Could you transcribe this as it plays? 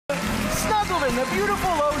snuggled in the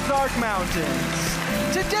beautiful Ozark Mountains.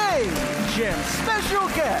 Today, Jim's special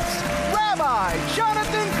guest, Rabbi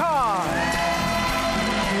Jonathan Cahn.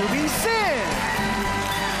 QB Sin.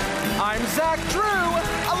 I'm Zach Drew,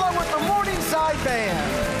 along with the Morningside Band.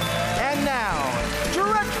 And now,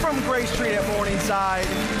 direct from Gray Street at Morningside,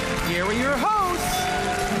 here are your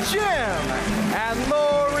hosts, Jim and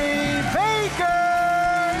Lori Bakker.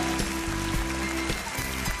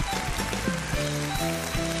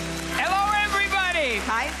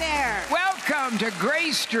 Hi there. Welcome to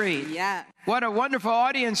Gray Street. Yeah. What a wonderful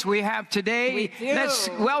audience we have today. We do. Let's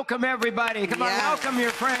welcome everybody. Come on, welcome your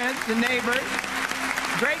friends, the neighbors.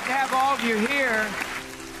 Great to have all of you here.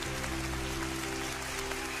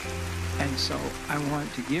 And so I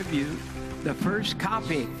want to give you the first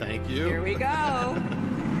copy. Thank you. Here we go.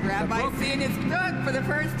 Rabbi seeing his book for the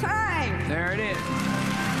first time. There it is.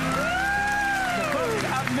 The Book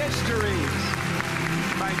of Mysteries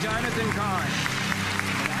by Jonathan Cahn.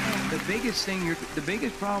 The biggest thing, the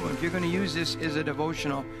biggest problem, if you're going to use this as a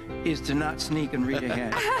devotional, is to not sneak and read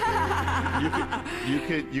ahead.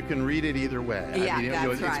 You can read it either way. Yeah,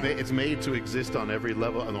 that's right. It's made to exist on every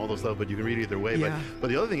level, on all those levels, but you can read it either way. Yeah.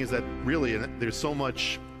 But the other thing is that really, there's so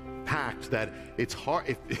much packed that it's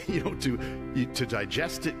hard, to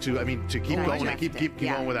digest it. To keep going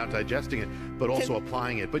going without digesting it, but also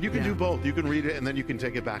applying it. But you can do both. You can read it and then you can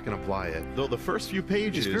take it back and apply it. Though the first few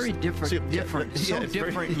pages, it's very different,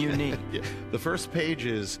 and unique. Yeah. The first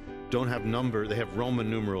pages don't have number; they have Roman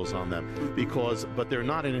numerals on them but they're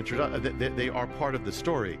not an introduction. They are part of the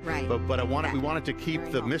story. Right. But we wanted to keep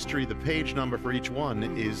the mystery. The page number for each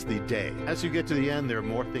one is the day. As you get to the end, there are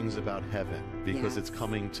more things about heaven because it's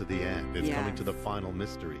coming to the end. It's coming to the final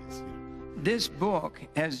mysteries. This book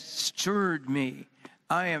has stirred me.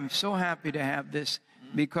 I am so happy to have this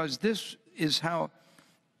because this is how,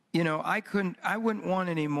 I wouldn't want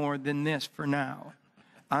any more than this for now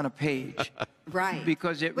on a page. Right.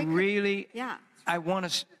 Because it really, yeah. I want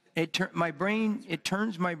to, it turns my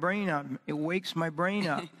brain on, it wakes my brain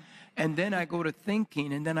up. And then I go to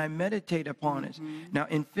thinking and then I meditate upon it. Now,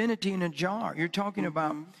 infinity in a jar, you're talking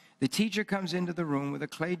about the teacher comes into the room with a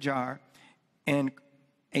clay jar and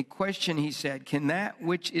a question, he said, can that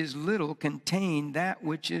which is little contain that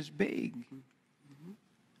which is big?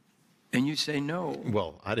 And you say no.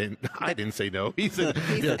 Well, I didn't say no. He said,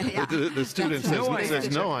 the student says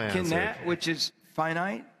no, I answer. Can that which is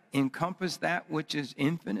finite encompass that which is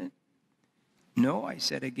infinite? No, I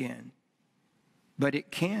said again. But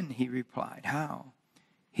it can, he replied. How?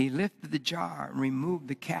 He lifted the jar and removed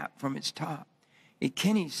the cap from its top. It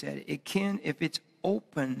can, he said, it can if it's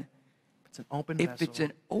open. It's an open if vessel. it's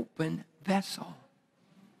an open vessel.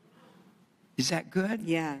 Is that good?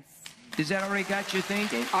 Yes. Does that already got you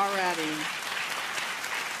thinking? Already.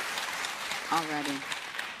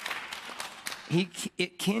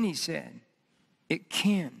 It can, he said. It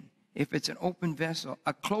can, if it's an open vessel.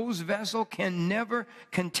 A closed vessel can never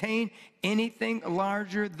contain anything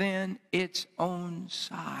larger than its own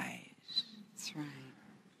size. That's right.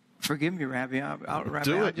 Forgive me, Rabbi. Rabbi,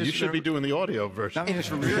 do it. You should be doing the audio version.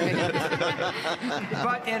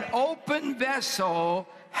 But an open vessel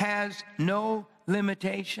has no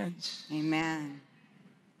limitations. Amen.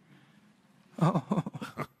 Oh.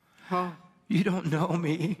 You don't know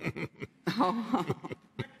me.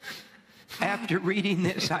 After reading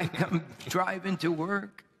this, I come driving to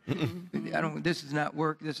work. This is not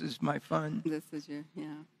work. This is my fun. This is your,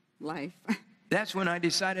 life. That's when I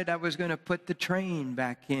decided I was going to put the train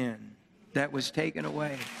back in that was taken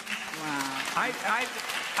away. Wow.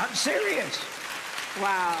 I'm serious.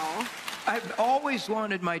 Wow. I've always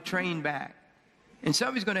wanted my train back. And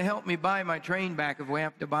somebody's going to help me buy my train back if we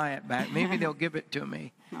have to buy it back. Maybe they'll give it to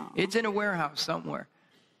me. Aww. It's in a warehouse somewhere.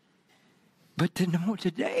 But to know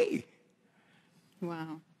today,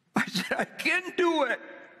 wow. I said, I can do it.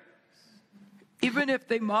 Even if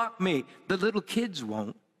they mock me, the little kids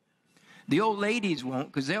won't. The old ladies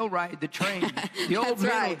won't, because they'll ride the train. The old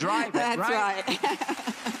men will drive it, That's right.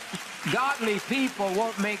 Godly people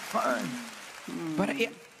won't make fun. But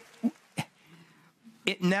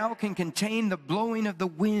it now can contain the blowing of the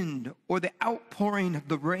wind or the outpouring of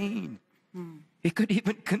the rain. It could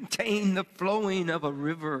even contain the flowing of a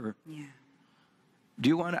river. Yeah. Do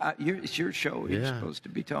you want to? It's your show. You're supposed to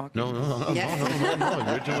be talking. No.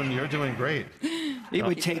 You're doing great. It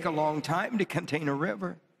would take a long time to contain a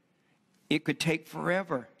river. It could take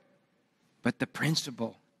forever. But the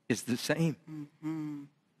principle is the same.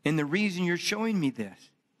 And the reason you're showing me this,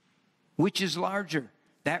 which is larger,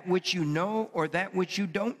 that which you know or that which you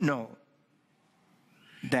don't know?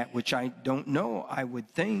 That which I don't know, I would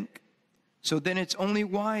think. So then it's only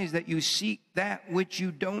wise that you seek that which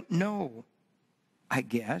you don't know, I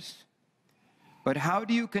guess. But how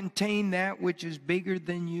do you contain that which is bigger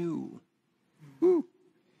than you? Woo.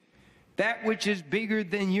 That which is bigger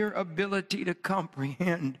than your ability to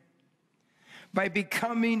comprehend. By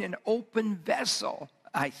becoming an open vessel,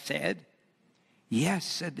 I said. Yes,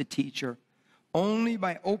 said the teacher. Only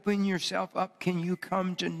by opening yourself up can you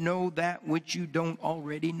come to know that which you don't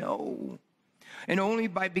already know. And only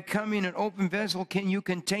by becoming an open vessel can you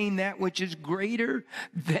contain that which is greater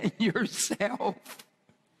than yourself.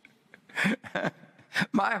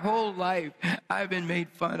 My whole life, I've been made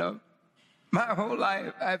fun of. My whole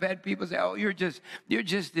life, I've had people say, oh, you're just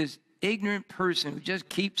this ignorant person who just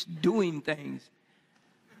keeps doing things.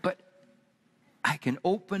 But I can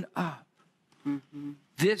open up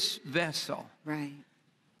this vessel. Right.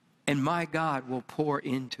 And my God will pour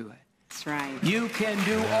into it. That's right. You can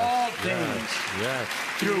do all things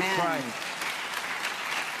through Christ.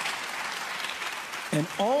 And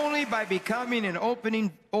only by becoming an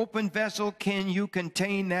open vessel can you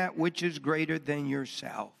contain that which is greater than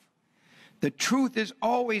yourself. The truth is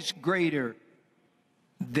always greater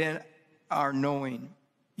than our knowing.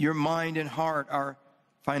 Your mind and heart are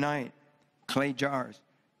finite, clay jars,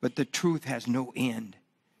 but the truth has no end.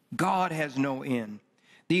 God has no end.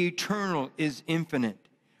 The eternal is infinite,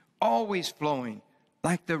 always flowing,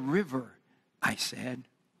 like the river, I said.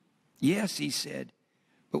 Yes, he said.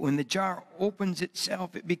 But when the jar opens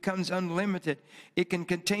itself, it becomes unlimited. It can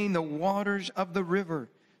contain the waters of the river.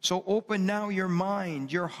 So open now your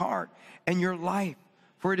mind, your heart, and your life.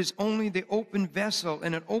 For it is only the open vessel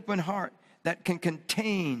and an open heart that can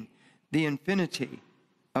contain the infinity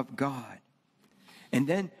of God. And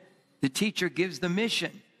then the teacher gives the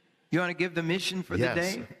mission. You want to give the mission for the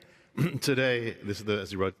day? Today, this is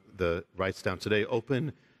as he writes down, today,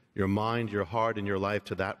 open your mind, your heart, and your life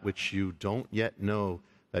to that which you don't yet know,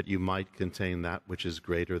 that you might contain that which is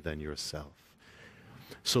greater than yourself.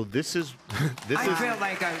 So this is... I felt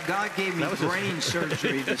like God gave me brain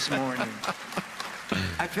surgery this morning.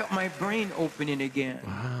 I felt my brain opening again.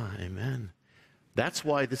 Wow, amen. That's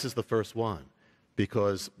why this is the first one.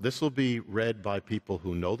 Because this will be read by people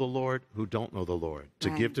who know the Lord, who don't know the Lord. To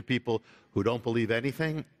give to people who don't believe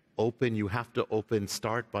anything, you have to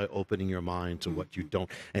start by opening your mind to what you don't.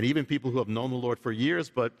 And even people who have known the Lord for years,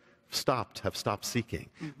 but have stopped seeking.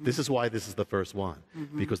 This is why this is the first one.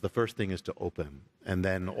 Because the first thing is to open, and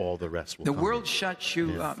then all the rest will come. The world shuts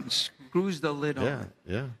you up and screws the lid on.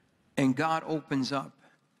 Yeah. And God opens up,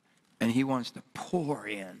 and he wants to pour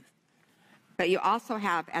in. But you also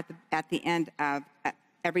have at the end of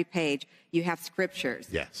every page, you have scriptures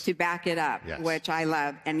to back it up, which I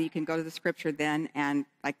love. And you can go to the scripture then, and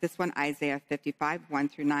like this one, Isaiah 55,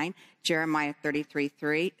 1-9, Jeremiah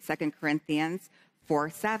 33:3, 2 Corinthians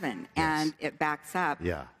 4:7, and it backs up.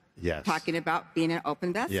 Talking about being an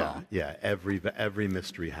open vessel. Every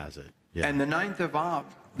mystery has it. And the 9th of Av,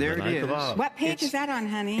 there it is. What page is that on,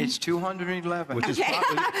 honey? It's 211. Which is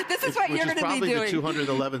this is what you're going to be doing. The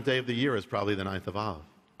 211th day of the year is probably the 9th of Av.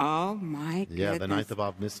 Oh, my goodness. Yeah, the 9th of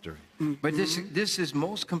Av mystery. But this is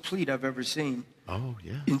most complete I've ever seen. Oh,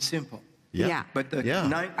 yeah. In simple. Yeah. But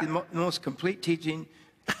the most complete teaching,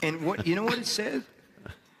 and you know what it says?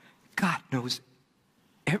 God knows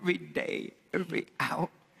every day, every hour,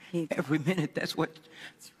 every minute. That's what...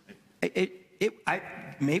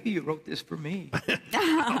 Maybe you wrote this for me.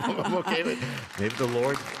 I'm okay with it. Maybe the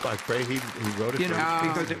Lord, I pray he wrote it for me.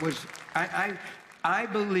 Because it was, I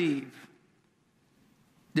believe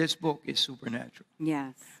this book is supernatural.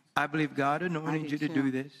 Yes. I believe God anointed you to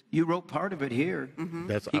do this. You wrote part of it here.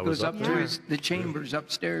 He goes up to the chambers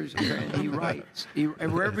upstairs here, and he writes.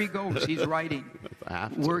 Wherever he goes, he's writing,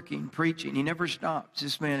 working, preaching. He never stops.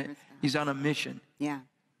 This man, he's on a mission. Yeah.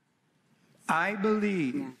 I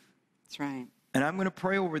believe. Yeah. That's right. And I'm going to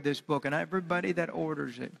pray over this book, and everybody that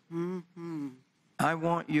orders it. I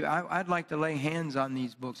want you, I'd like to lay hands on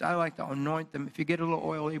these books. I like to anoint them. If you get a little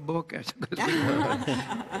oily book, but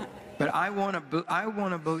I want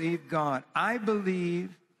to believe God. I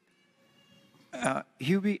believe,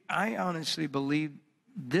 Hubie, I honestly believe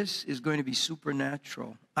this is going to be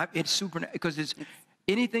supernatural. It's supernatural because it's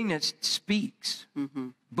anything that speaks.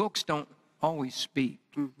 Books don't always speak.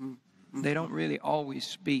 They don't really always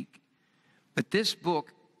speak. But this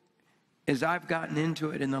book, as I've gotten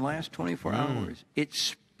into it in the last 24 hours, it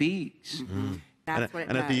speaks. That's what it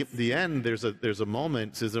does. And at the end, there's a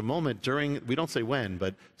moment during, we don't say when,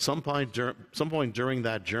 but some point during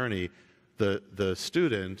that journey, the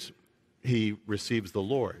student, he receives the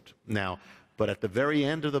Lord. Now, but at the very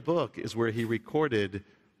end of the book is where he recorded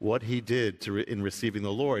what he did in receiving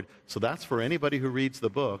the Lord. So that's for anybody who reads the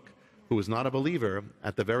book. who is not a believer,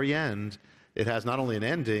 at the very end, it has not only an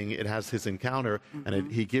ending, it has his encounter,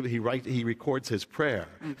 and he records his prayer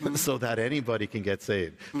so that anybody can get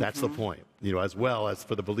saved. That's the point, as well as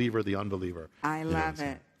for the believer, the unbeliever. I love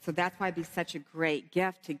it. So that's why it'd be such a great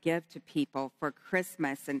gift to give to people for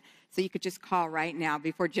Christmas. And so you could just call right now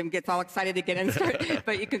before Jim gets all excited to get in started.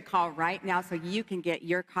 But you can call right now so you can get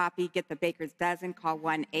your copy, get the Baker's Dozen. Call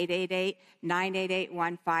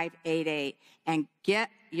 1-888-988-1588 and get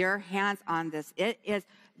your hands on this. It is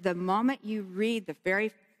the moment you read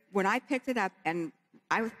when I picked it up, and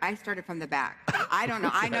I started from the back. I don't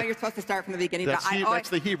know. I know you're supposed to start from the beginning. That's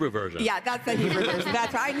the Hebrew version. Yeah, that's the Hebrew version.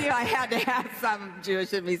 I knew I had to have some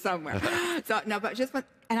Jewish in me somewhere. So no, but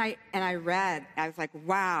and I read. I was like,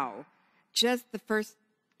 wow, just the first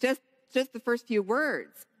few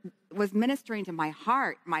words was ministering to my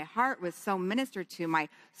heart. My heart was so ministered to. My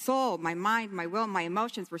soul, my mind, my will, my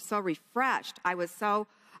emotions were so refreshed.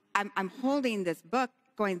 I'm holding this book,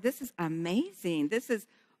 going, this is amazing. This is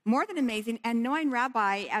more than amazing. And knowing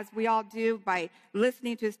Rabbi, as we all do, by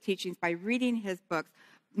listening to his teachings, by reading his books,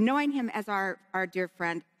 knowing him as our dear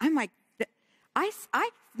friend, I'm like, I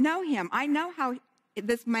know him. I know how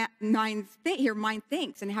your mind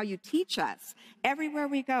thinks and how you teach us. Everywhere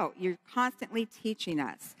we go, you're constantly teaching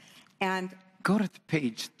us. And go to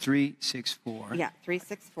page 364. Yeah,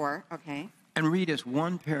 364, okay. And read us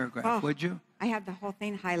one paragraph, would you? I have the whole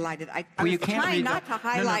thing highlighted. I was trying not to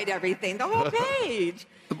highlight everything, the whole page.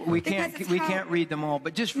 We can't read them all,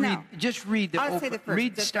 but just read the I'll say the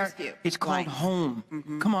first few. It's called Home.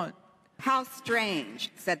 Come on. How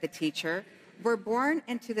strange, said the teacher. We're born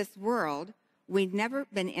into this world. We've never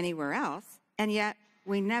been anywhere else, and yet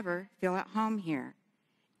we never feel at home here.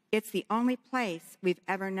 It's the only place we've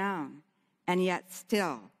ever known, and yet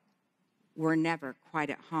still we're never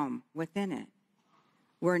quite at home within it.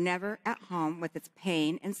 We're never at home with its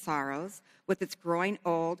pain and sorrows, with its growing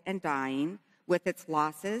old and dying, with its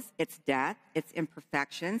losses, its death, its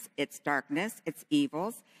imperfections, its darkness, its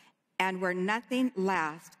evils, and where nothing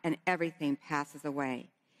lasts and everything passes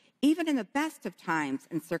away. Even in the best of times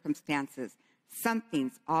and circumstances,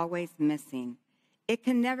 something's always missing. It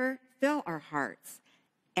can never fill our hearts.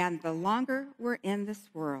 And the longer we're in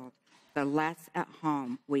this world, the less at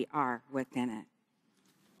home we are within it.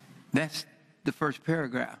 That's the first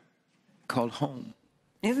paragraph, called Home.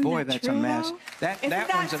 Isn't Boy, that that's true, a mess. though? That one's a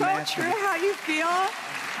mess. Isn't that so true how you feel?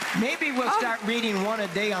 Maybe we'll start reading one a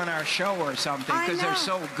day on our show or something, because they're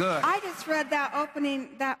so good. I just read that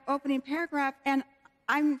opening paragraph, and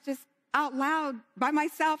I'm just out loud by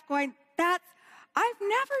myself going, I've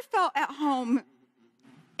never felt at home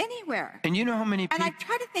anywhere. And you know how many people... And I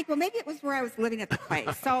try to think, well, maybe it was where I was living at the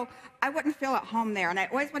place, so I wouldn't feel at home there. And I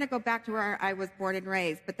always want to go back to where I was born and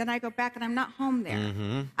raised, but then I go back and I'm not home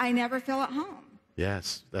there. I never feel at home.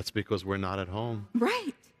 Yes, that's because we're not at home.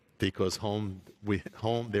 Right. Because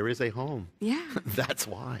there is a home. Yeah. That's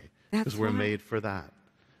why. Because we're made for that.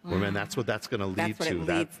 Wow. And that's what that's going to lead to.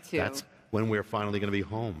 That's when we're finally going to be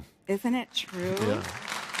home. Isn't it true? Yeah.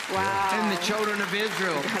 Wow. And the children of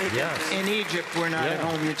Israel. Yes. In Egypt, we're not at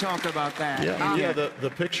home. You talk about that. Yeah. The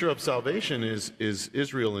picture of salvation is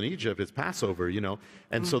Israel in Egypt. It's Passover,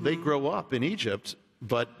 And so they grow up in Egypt,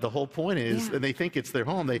 but the whole point is, and they think it's their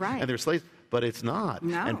home, and they're slaves, but it's not.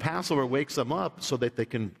 No. And Passover wakes them up so that they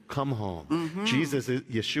can come home. Jesus,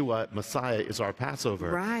 Yeshua, Messiah, is our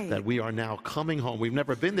Passover. Right. That we are now coming home. We've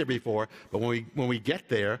never been there before, but when we get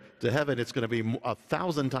there to heaven, it's going to be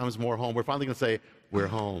 1,000 times more home. We're finally going to say, we're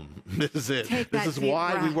home. This is it. This is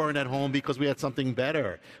why we weren't at home, because we had something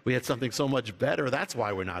better. We had something so much better. That's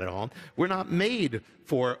why we're not at home. We're not made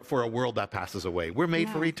for a world that passes away. We're made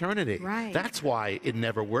for eternity. Right. That's why it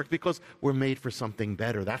never worked, because we're made for something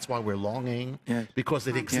better. That's why we're longing, because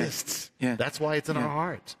it exists. Yeah. That's why it's in our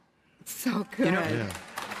heart. So good.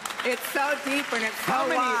 It's so deep and it's so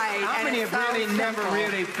wide. How many have really never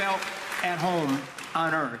really felt at home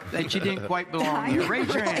on earth, that you didn't quite belong here?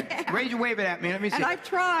 Raise your hand. Raise your wave it at me. Let me see. And I've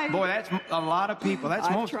tried. Boy, that's a lot of people. That's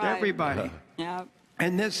most everybody. Yeah.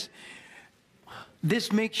 And this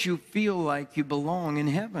makes you feel like you belong in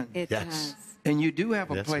heaven. It does. And you do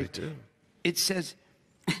have a place. Yes, we do. It says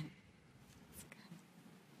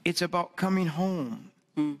it's about coming home.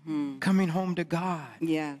 Coming home to God.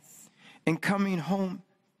 Yes. And coming home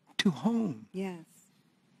to home. Yes.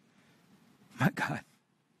 My God.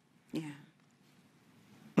 Yeah.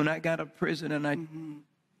 When I got out of prison and I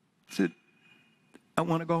said, I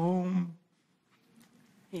want to go home.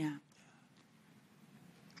 Yeah.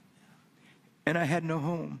 And I had no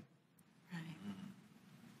home. Right.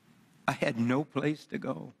 I had no place to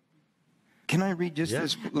go. Can I read just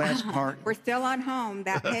this last part? We're still on home,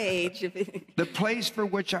 that page. The place for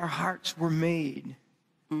which our hearts were made.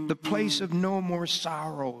 The place of no more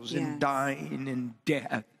sorrows and dying and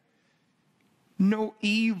death. No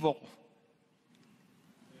evil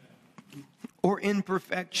or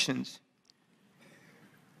imperfections.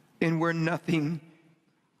 And where nothing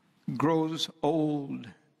grows old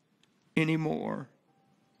anymore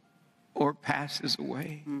or passes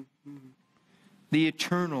away. The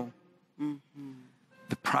eternal,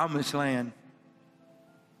 the promised land,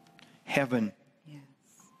 heaven. Yes.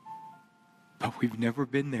 But we've never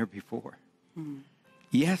been there before.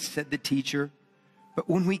 Yes, said the teacher, but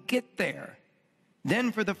when we get there,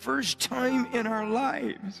 then for the first time in our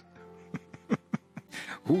lives,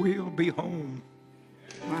 we'll be home.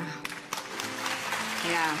 Wow.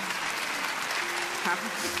 Yeah.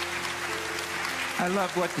 I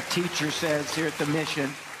love what the teacher says here at the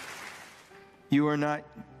mission. You are not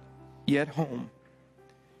yet home.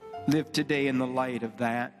 Live today in the light of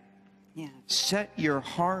that. Yeah. Set your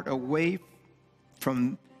heart away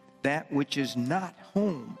from that which is not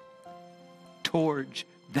home towards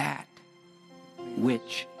that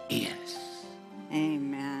which is.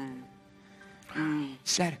 Amen.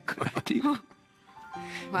 Is that a good idea?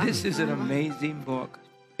 Wow. This is an amazing book.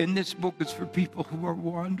 And this book is for people who are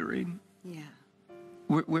wandering. Yeah.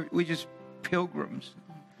 We're just pilgrims.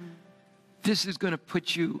 This is going to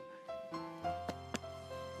put you...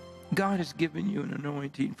 God has given you an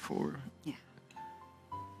anointing for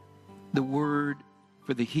the word,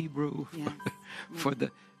 for the Hebrew, for the...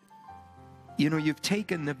 You know, you've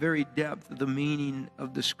taken the very depth of the meaning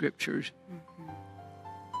of the scriptures.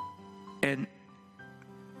 And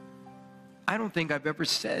I don't think I've ever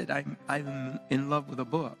said I'm in love with a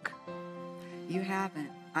book. You haven't.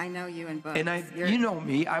 I know you in books. And you know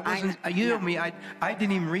me. I wasn't. You know me. I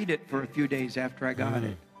didn't even read it for a few days after I got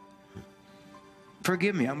it.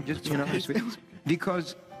 Forgive me. I'm just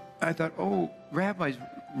because I thought, oh, Rabbi's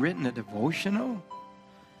written a devotional.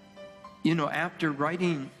 You know, after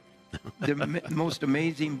writing the most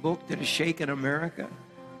amazing book that has shaken America.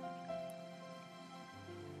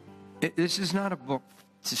 This is not a book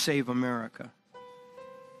to save America.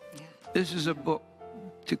 Yeah. This is a book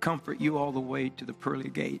to comfort you all the way to the pearly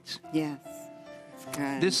gates. Yes. It's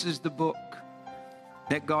good. This is the book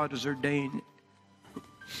that God has ordained.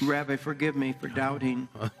 Rabbi, forgive me for doubting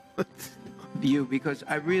you, because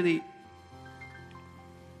I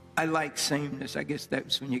like sameness. I guess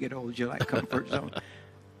that's when you get old, you like comfort zone.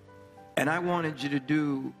 And I wanted you to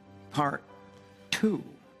do part 2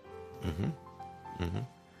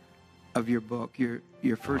 of your book, your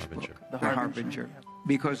first book, The Harbinger.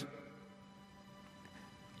 Because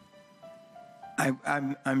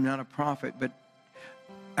I'm not a prophet, but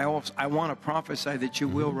I want to prophesy that you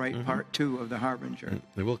will write part 2 of The Harbinger.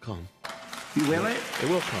 It will come. You will it? It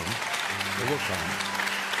will come. It will come.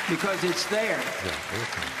 Because it's there. Yeah, it will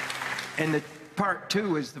come. And the part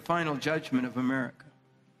 2 is the final judgment of America.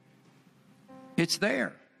 It's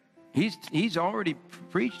there. He's already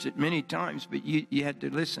preached it many times, but you had to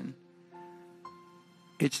listen.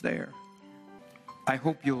 It's there. I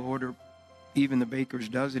hope you'll order even the baker's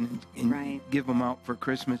dozen and give them out for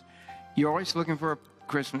Christmas. You're always looking for a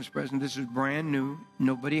Christmas present. This is brand new.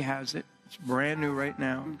 Nobody has it. It's brand new right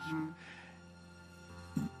now.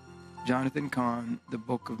 Jonathan Cahn, The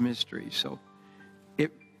Book of Mysteries. So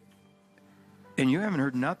and you haven't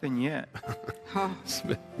heard nothing yet.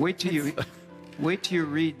 Wait till you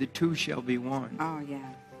read The Two Shall Be One. Oh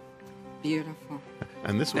yeah. Beautiful.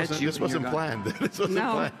 And this wasn't planned. This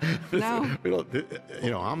wasn't planned.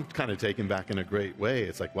 No. I'm kind of taken back in a great way.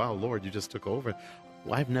 It's like, wow, Lord, you just took over.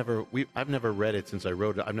 Well, I've never read it since I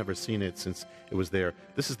wrote it. I've never seen it since it was there.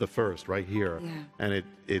 This is the first right here, and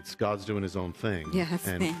it's God's doing His own thing. Yes,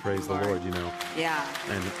 and praise the Lord, you know. Yeah,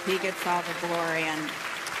 and He gets all the glory,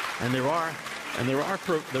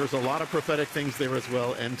 there's a lot of prophetic things there as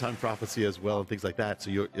well, end time prophecy as well, and things like that.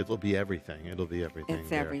 So it'll be everything. It'll be everything. It's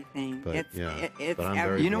there. everything. But, it's I'm everything.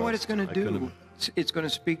 very You know what blessed. it's going to do? It's going to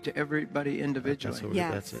speak to everybody individually.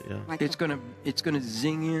 That's it. Yeah. Like It's going to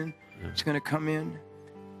zing in. Yeah. It's going to come in.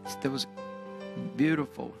 It's those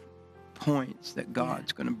beautiful points that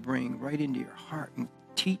God's going to bring right into your heart and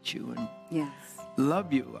teach you and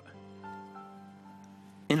love you.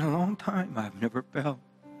 In a long time, I've never felt.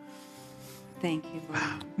 Thank you,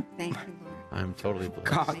 Lord. Thank you, Lord. I'm totally blessed.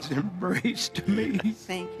 God's embrace to me.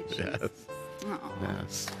 Thank you, Jesus. Yes. Oh,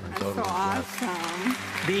 Yes. I'm that's totally so blessed. awesome.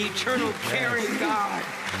 The eternal caring God.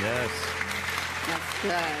 Yes. That's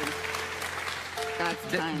good. God's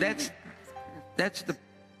timing.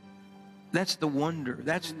 That's the wonder.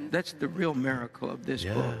 That's the real miracle of this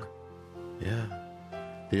book. Yeah.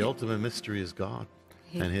 The ultimate mystery is God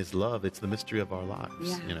and his love. It's the mystery of our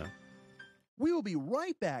lives, you know. We will be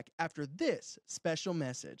right back after this special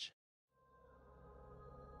message.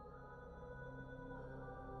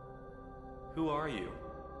 Who are you?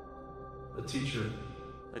 A teacher.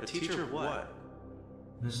 A teacher of what?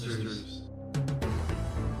 Mysteries.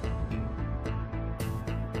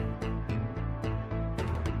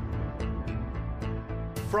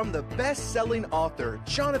 From the best-selling author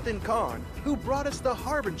Jonathan Cahn, who brought us The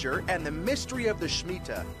Harbinger and the Mystery of the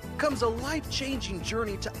Shemitah, comes a life-changing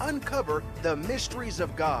journey to uncover the mysteries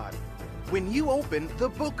of God. When you open the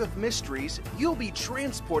Book of Mysteries, you'll be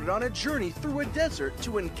transported on a journey through a desert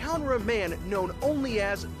to encounter a man known only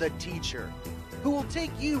as the Teacher, who will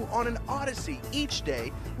take you on an odyssey each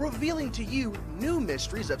day, revealing to you new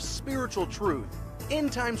mysteries of spiritual truth,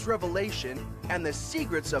 end times revelation, and the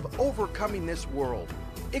secrets of overcoming this world.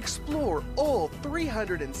 Explore all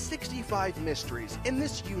 365 mysteries in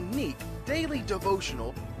this unique daily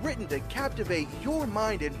devotional written to captivate your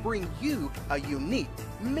mind and bring you a unique,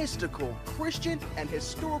 mystical, Christian, and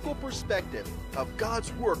historical perspective of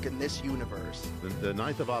God's work in this universe. The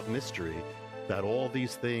Ninth of Av mystery, that all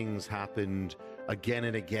these things happened again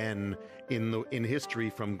and again in history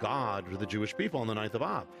from God to the Jewish people on the Ninth of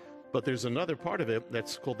Av. But there's another part of it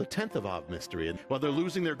that's called the 10th of Av mystery. And while they're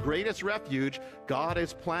losing their greatest refuge, God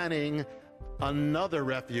is planning another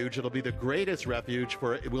refuge. It'll be the greatest refuge,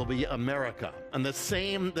 for it will be America. And the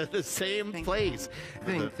same place. I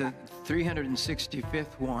think the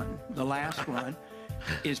 365th one, the last one,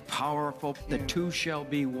 is powerful. The two shall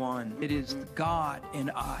be one. It is God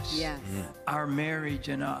in us. Yes. Our marriage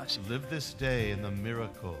in us. Live this day in the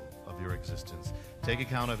miracle of your existence. Take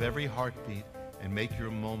account of every heartbeat and make your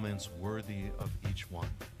moments worthy of each one.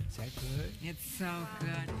 Is that good? It's so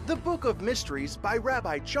good. The Book of Mysteries by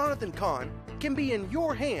Rabbi Jonathan Cahn can be in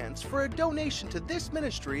your hands for a donation to this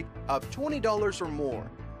ministry of $20 or more.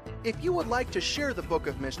 If you would like to share the Book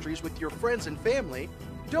of Mysteries with your friends and family,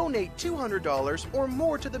 donate $200 or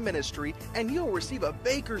more to the ministry and you'll receive a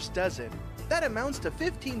baker's dozen. That amounts to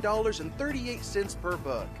 $15.38 per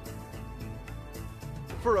book.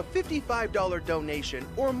 For a $55 donation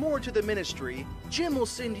or more to the ministry, Jim will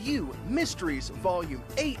send you Mysteries Volume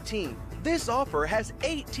 18. This offer has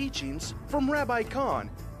 8 teachings from Rabbi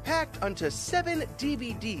Cahn, packed onto 7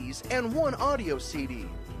 DVDs and 1 audio CD.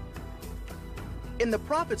 In the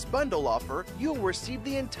Prophet's Bundle offer, you'll receive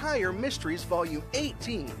the entire Mysteries Volume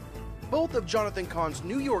 18, both of Jonathan Cahn's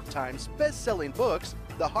New York Times best-selling books,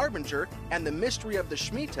 The Harbinger and the Mystery of the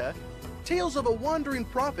Shemitah, Tales of a Wandering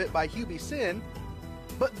Prophet by Hubie Sin.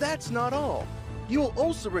 But that's not all. You'll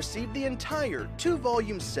also receive the entire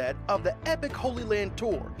 2-volume set of the Epic Holy Land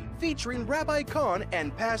Tour, featuring Rabbi Cahn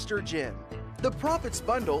and Pastor Jim. The Prophet's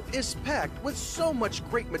Bundle is packed with so much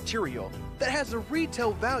great material that has a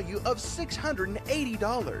retail value of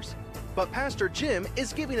 $680. But Pastor Jim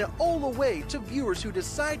is giving it all away to viewers who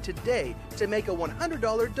decide today to make a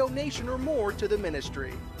 $100 donation or more to the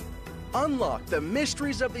ministry. Unlock the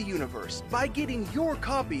mysteries of the universe by getting your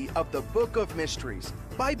copy of the Book of Mysteries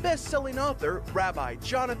by best-selling author Rabbi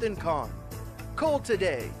Jonathan Cahn. Call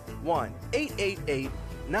today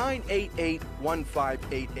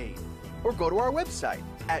 1-888-988-1588 or go to our website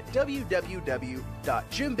at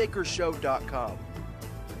www.jimbakkershow.com.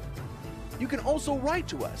 You can also write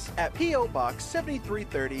to us at P.O. Box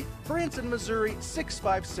 7330, Branson, Missouri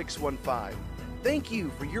 65615. Thank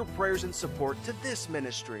you for your prayers and support to this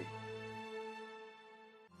ministry.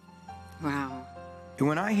 Wow.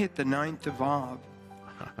 When I hit the 9th of Av,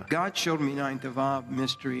 God showed me 9th of Av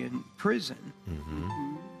mystery in prison.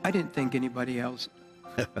 Mm-hmm. I didn't think anybody else,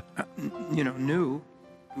 knew.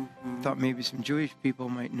 Mm-hmm. Thought maybe some Jewish people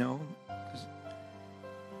might know.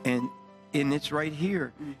 And it's right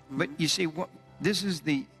here. Mm-hmm. But you see, this is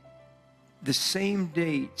the same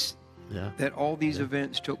dates that all these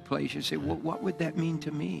events took place. You say, well, what would that mean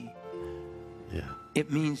to me? Yeah.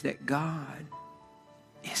 It means that God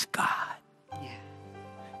is God. Yeah.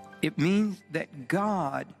 It means that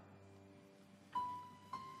God,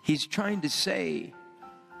 He's trying to say,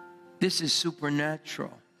 this is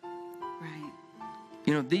supernatural. Right.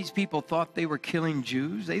 These people thought they were killing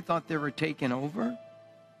Jews. They thought they were taking over.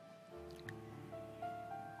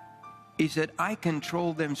 He said, I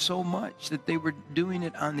controlled them so much that they were doing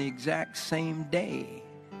it on the exact same day,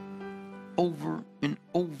 over and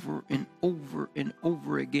over and over and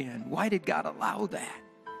over again. Why did God allow that?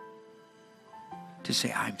 To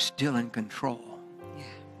say, I'm still in control. Yeah.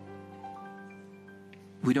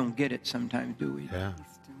 We don't get it sometimes, do we?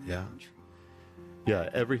 Yeah,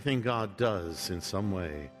 everything God does in some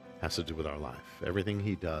way has to do with our life. Everything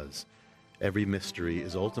He does every mystery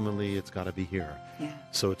is ultimately, it's got to be here. Yeah.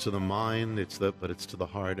 So to the mind, but it's to the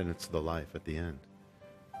heart and it's to the life at the end.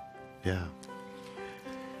 Yeah.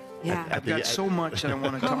 Yeah. I've got so much that I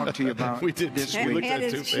want to talk to you about We did. this We week. looked at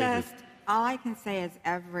It 2 is pages. just, all I can say is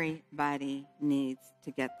everybody needs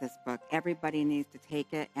to get this book. Everybody needs to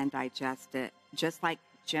take it and digest it, just like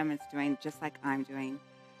Jim is doing, just like I'm doing,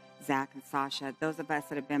 Zach and Sasha. Those of us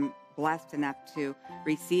that have been blessed enough to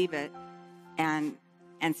receive it and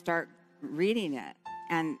start reading it.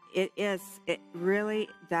 And it really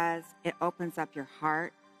does, it opens up your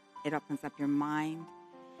heart. It opens up your mind.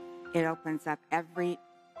 It opens up every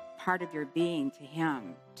part of your being to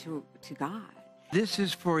Him, to God. This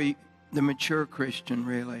is for the mature Christian,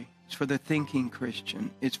 really. It's for the thinking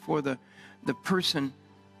Christian. It's for the person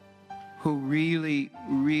who really,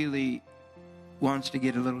 really wants to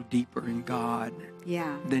get a little deeper in God.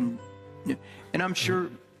 Yeah. And I'm sure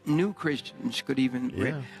new Christians could even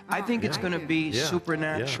read. I think it's going to be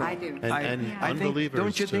supernatural. I do. And I think, unbelievers.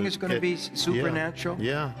 don't you think it's going to be supernatural?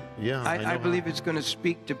 Yeah. I believe it's going to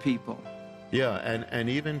speak to people. Yeah, and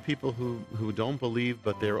even people who don't believe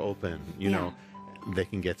but they're open, you know, they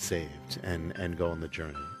can get saved and go on the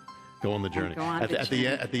journey. Go on the journey. At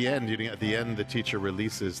the end, the teacher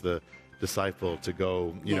releases the disciple to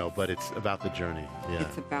go, you know, but it's about the journey. Yeah.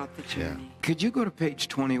 It's about the journey. Yeah. Could you go to page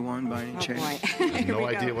 21 by any chance? Boy. I have no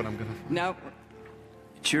idea what I'm going to find. Nope.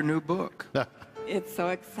 It's your new book. It's so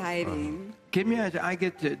exciting.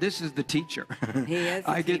 This is the teacher. He is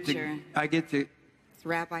the teacher. I get to It's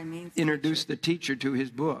Rabbi means introduce the teacher to his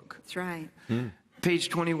book. That's right. Page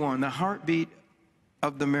 21, the heartbeat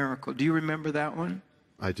of the miracle. Do you remember that one?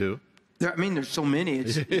 I do. There's so many.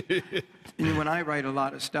 And when I write a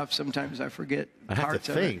lot of stuff, sometimes I forget I have parts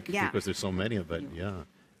to of it. think because there's so many of it.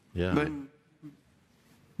 Yeah. But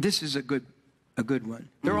this is a good one.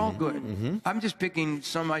 They're all good. I'm just picking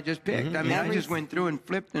some I just picked. I mean, I just went through and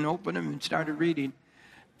flipped and opened them and started reading.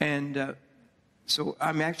 And so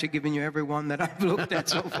I'm actually giving you every one that I've looked at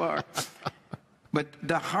so far. But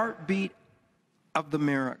the heartbeat of the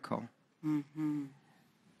miracle.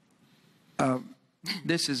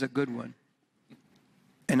 This is a good one.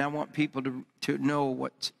 And I want people to know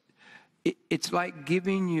it's like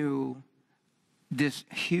giving you this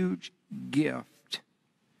huge gift.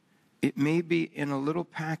 It may be in a little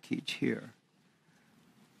package here,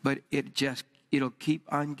 but it'll keep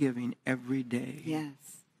on giving every day. Yes.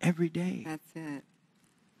 Every day. That's it.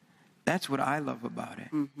 That's what I love about it.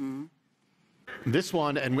 This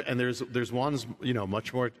one, and there's ones, you know,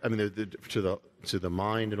 much more. I mean, to the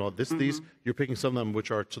mind and all this. These you're picking some of them which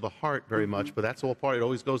are to the heart very much, but that's all part. It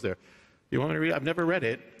always goes there. You want me to read? I've never read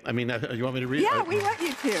it. I mean, you want me to read? Yeah, we want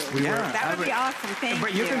you to. That would be awesome. Thank you.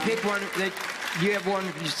 But you can pick one that you have one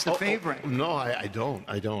that's the favorite. No, I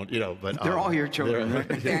don't. You know, but they're all your children. Right?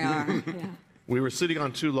 They are. Yeah. We were sitting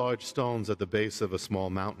on 2 large stones at the base of a small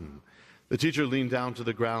mountain. The teacher leaned down to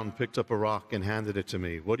the ground, picked up a rock, and handed it to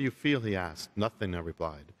me. What do you feel? He asked. Nothing, I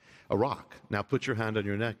replied. A rock. Now put your hand on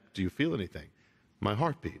your neck. Do you feel anything? My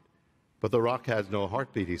heartbeat. But the rock has no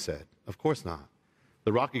heartbeat, he said. Of course not.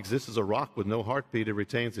 The rock exists as a rock with no heartbeat. It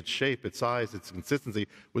retains its shape, its size, its consistency,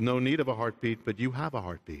 with no need of a heartbeat, but you have a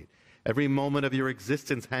heartbeat. Every moment of your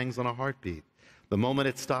existence hangs on a heartbeat. The moment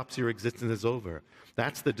it stops, your existence is over.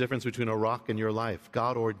 That's the difference between a rock and your life.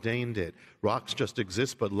 God ordained it. Rocks just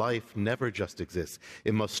exist, but life never just exists.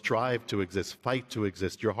 It must strive to exist, fight to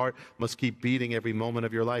exist. Your heart must keep beating every moment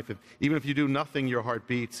of your life. Even if you do nothing, your heart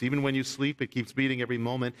beats. Even when you sleep, it keeps beating every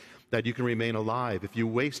moment that you can remain alive. If you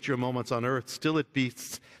waste your moments on earth, still it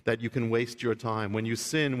beats that you can waste your time. When you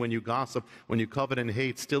sin, when you gossip, when you covet and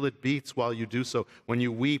hate, still it beats while you do so. When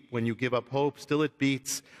you weep, when you give up hope, still it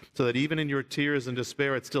beats, so that even in your tears and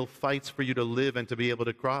despair, it still fights for you to live and to be able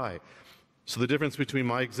to cry. So the difference between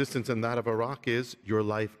my existence and that of a rock is your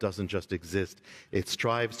life doesn't just exist. It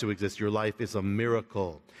strives to exist. Your life is a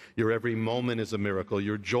miracle. Your every moment is a miracle.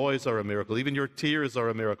 Your joys are a miracle. Even your tears are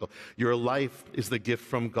a miracle. Your life is the gift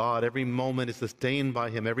from God. Every moment is sustained by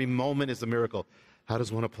Him. Every moment is a miracle. How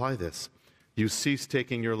does one apply this? You cease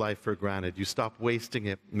taking your life for granted. You stop wasting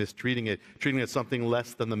it, mistreating it, treating it as something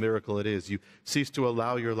less than the miracle it is. You cease to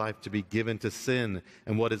allow your life to be given to sin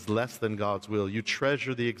and what is less than God's will. You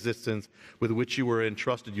treasure the existence with which you were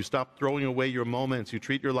entrusted. You stop throwing away your moments. You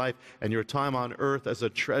treat your life and your time on earth as a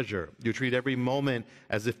treasure. You treat every moment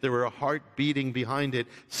as if there were a heart beating behind it,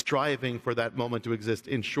 striving for that moment to exist.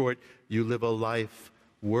 In short, you live a life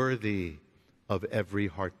worthy of every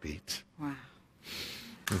heartbeat. Wow.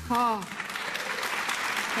 Oh.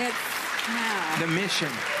 It's the mission.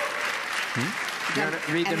 You got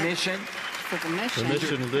to read the mission. So the mission. The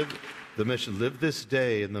mission, The mission, live this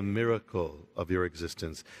day in the miracle of your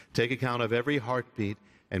existence. Take account of every heartbeat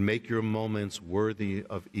and make your moments worthy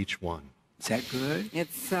of each one. Is that good?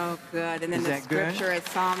 It's so good. And then the good? scripture is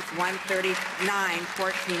Psalms 139,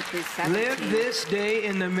 14 through 17. Live this day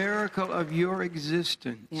in the miracle of your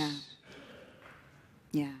existence. Yeah.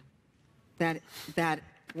 Yeah.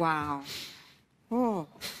 Wow. Oh,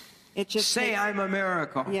 it just say, I'm a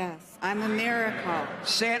miracle. Yes, I'm a miracle.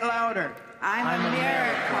 Say it louder. I'm a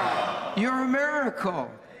miracle. You're a miracle.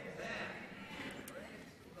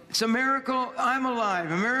 It's a miracle I'm alive.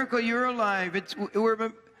 A miracle you're alive. We're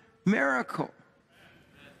a miracle.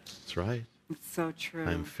 That's right. It's so true.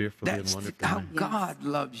 I'm fearfully and wonderfully That's how God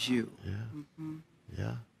loves you. Yeah. Mm-hmm.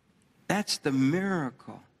 Yeah. That's the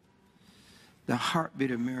miracle. The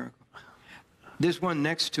heartbeat of miracle. This one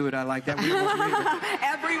next to it, I like that. We won't read it.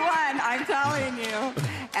 Everyone, I'm telling you.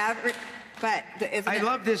 I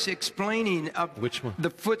love this explaining of which one? The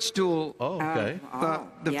footstool. Oh, okay.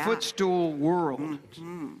 The footstool world.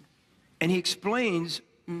 Mm-hmm. And he explains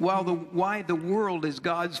why the world is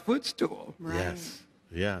God's footstool. Right. Yes.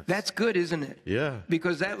 Yes. That's good, isn't it? Yeah.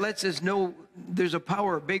 Because that lets us know there's a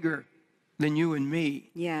power bigger than you and me.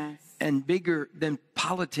 Yes. And bigger than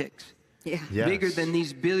politics. Yeah. Yes. Bigger than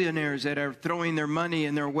these billionaires that are throwing their money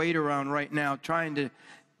and their weight around right now, trying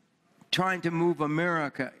to move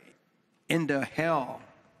America into hell.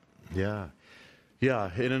 Yeah.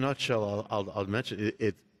 Yeah. In a nutshell, I'll mention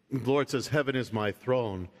it. The Lord says, heaven is my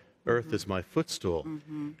throne, earth is my footstool.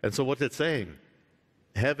 Mm-hmm. And so what's it saying?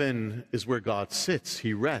 Heaven is where God sits.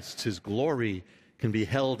 He rests. His glory can be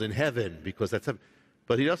held in heaven because that's heaven.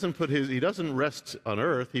 But he doesn't rest on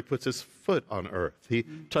earth. He puts his foot on earth. He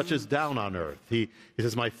touches down on earth. He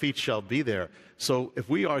says, my feet shall be there. So if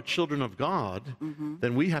we are children of God,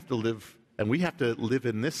 then we have to live, and we have to live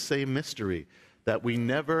in this same mystery, that we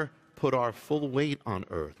never put our full weight on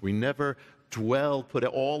earth. We never put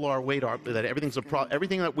all our weight on, that everything's a problem.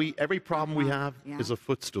 Every problem we have is a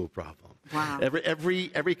footstool problem. Wow.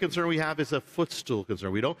 Every concern we have is a footstool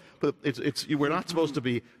concern. We don't put, we're not supposed to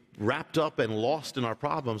be wrapped up and lost in our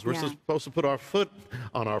problems. We're supposed to put our foot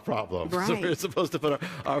on our problems. Right. So we're supposed to put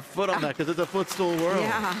our foot on that because it's a footstool world.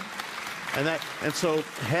 Yeah. And so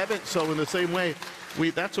heaven. So in the same way,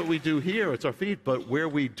 that's what we do here. It's our feet. But where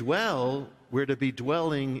we dwell, we're to be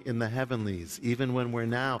dwelling in the heavenlies, even when we're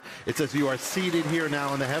now. It says you are seated here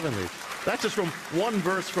now in the heavenlies. That's just from one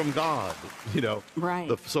verse from God,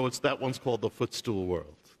 Right. So that one's called the footstool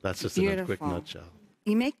world. That's just in a quick nutshell.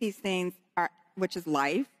 You make these things, which is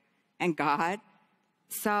life and God,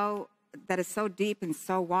 so that is so deep and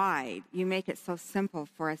so wide. You make it so simple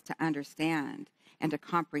for us to understand and to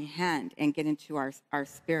comprehend and get into our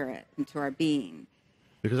spirit, into our being.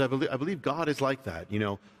 Because I believe God is like that.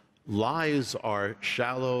 Lies are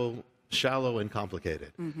shallow and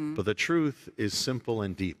complicated, but the truth is simple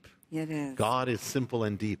and deep. It is. God is simple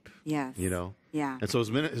and deep. Yes. Yeah. And so his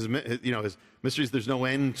mysteries, there's no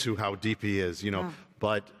end to how deep he is.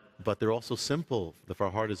 But they're also simple. If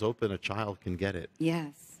our heart is open, a child can get it.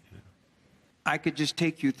 Yes. I could just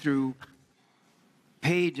take you through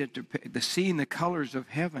page after page, seeing the colors of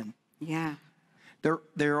heaven. Yeah. They're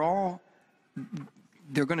going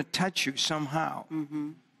to touch you somehow.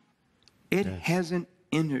 Mm-hmm. It hasn't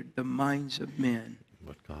entered the minds of men.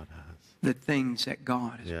 What God has. The things that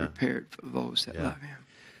God has prepared for those that love him.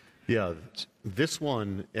 Yeah. This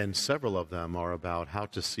one and several of them are about how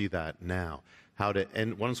to see that now.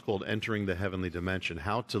 One is called Entering the Heavenly Dimension,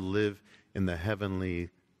 how to live in the heavenly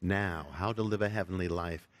now, how to live a heavenly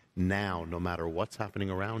life now, no matter what's happening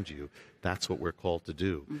around you. That's what we're called to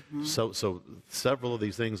do. Mm-hmm. So several of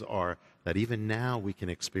these things are that even now we can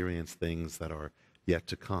experience things that are yet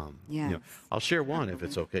to come. Yes. I'll share one if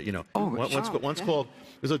it's okay. One's called,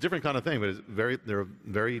 there's a different kind of thing, but there are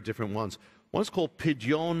very different ones. One's called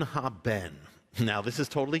Pidyon Haben. Now, this is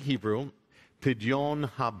totally Hebrew. Pidyon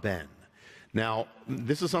Haben. Now,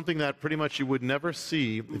 this is something that pretty much you would never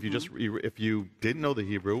see if you didn't know the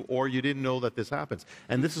Hebrew or you didn't know that this happens.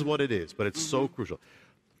 And this is what it is, but it's so crucial.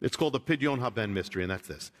 It's called the Pidyon Haben mystery, and that's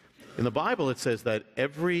this. In the Bible, it says that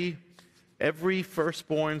every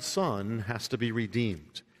firstborn son has to be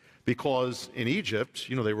redeemed. Because in Egypt,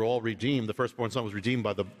 they were all redeemed. The firstborn son was redeemed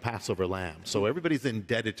by the Passover lamb. So everybody's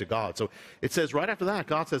indebted to God. So it says right after that,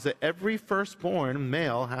 God says that every firstborn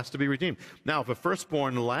male has to be redeemed. Now, if a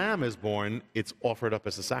firstborn lamb is born, it's offered up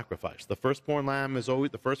as a sacrifice. The firstborn lamb is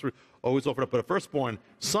always offered up. But a firstborn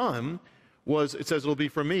son it says it'll be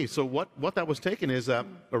for me. So what that was taken is that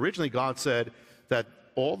originally God said that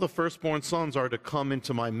all the firstborn sons are to come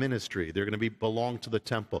into my ministry. They're going to belong to the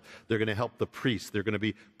temple. They're going to help the priests. They're going to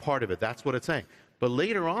be part of it. That's what it's saying. But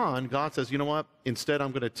later on, God says, you know what? Instead,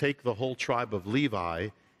 I'm going to take the whole tribe of Levi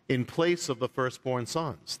in place of the firstborn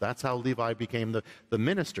sons. That's how Levi became the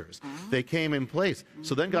ministers. They came in place.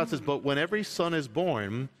 So then God says, but when every son is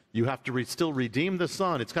born, you have to still redeem the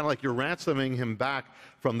son. It's kind of like you're ransoming him back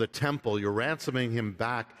from the temple. You're ransoming him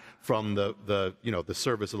back from the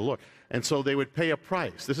service of the Lord. And so they would pay a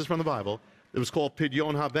price. This is from the Bible. It was called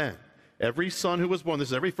Pidyon Haben. Every son who was born, this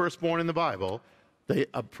is every firstborn in the Bible,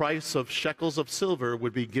 a price of shekels of silver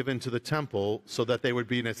would be given to the temple so that they would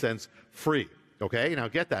be, in a sense, free. Okay, now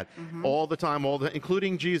get that. All the time,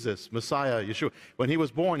 including Jesus, Messiah, Yeshua. When he was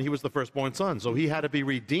born, he was the firstborn son. So he had to be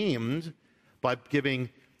redeemed by giving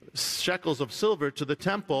shekels of silver to the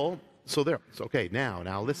temple. So there. So, okay,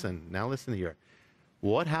 now listen here.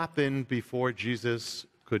 What happened before Jesus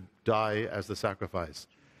could die as the sacrifice?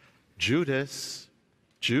 Judas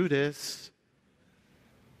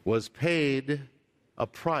was paid a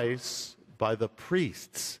price by the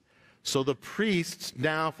priests. So the priests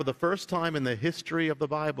now, for the first time in the history of the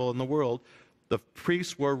Bible in the world, the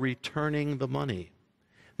priests were returning the money.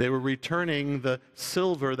 They were returning the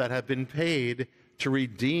silver that had been paid to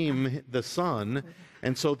redeem the son.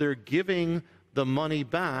 And so they're giving the money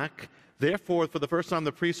back. Therefore, for the first time,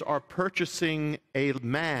 the priests are purchasing a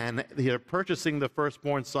man. They are purchasing the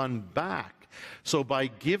firstborn son back. So by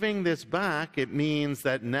giving this back, it means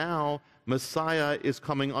that now Messiah is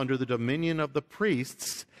coming under the dominion of the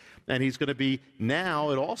priests, and he's going to be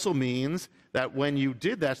now. It also means that when you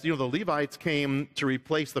did that, the Levites came to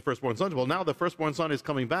replace the firstborn sons. Well, now the firstborn son is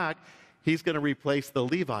coming back. He's going to replace the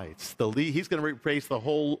Levites. He's going to replace the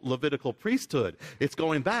whole Levitical priesthood. It's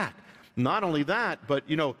going back. Not only that, but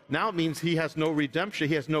now it means he has no redemption.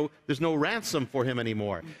 There's no ransom for him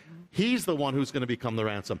anymore. He's the one who's going to become the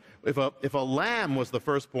ransom. If a lamb was the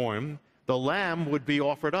firstborn, the lamb would be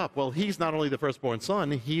offered up. Well, he's not only the firstborn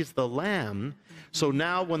son, he's the lamb. So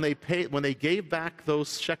now when they gave back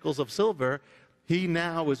those shekels of silver, he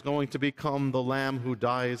now is going to become the lamb who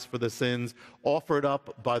dies for the sins, offered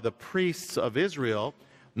up by the priests of Israel.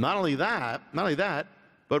 Not only that,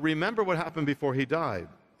 but remember what happened before he died.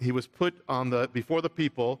 He was put before the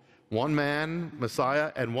people, one man,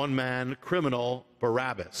 Messiah, and one man, criminal,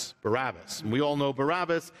 Barabbas. And we all know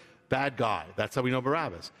Barabbas, bad guy. That's how we know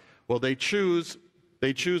Barabbas. Well, they choose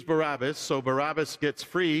Barabbas, so Barabbas gets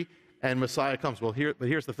free, and Messiah comes. Well,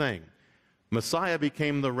 here's the thing. Messiah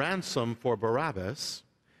became the ransom for Barabbas,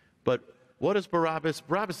 but what is Barabbas?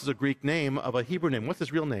 Barabbas is a Greek name of a Hebrew name. What's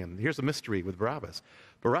his real name? Here's a mystery with Barabbas.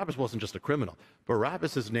 Barabbas wasn't just a criminal.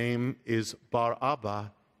 Barabbas' name is Bar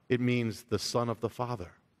Abba. It means the son of the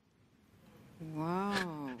Father.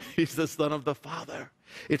 Wow. He's the son of the Father.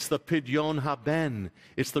 It's the Pidyon Haben.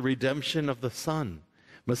 It's the redemption of the Son.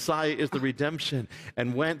 Messiah is the redemption.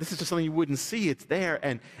 And when, this is just something you wouldn't see, it's there.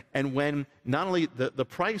 And when not only the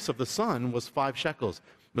price of the Son was 5 shekels,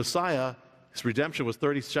 Messiah, his redemption was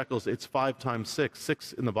 30 shekels. It's 5 times 6.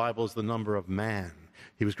 6 in the Bible is the number of man.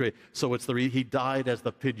 He was great. So he died as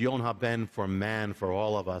the Pidyon Haben for man, for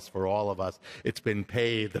all of us. It's been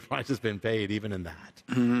paid. The price has been paid even in that.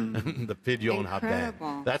 The Pidyon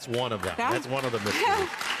Haben. That's one of them. That's one of the mysteries.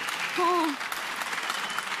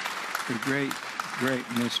 The great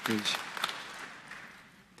mysteries.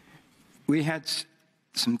 We had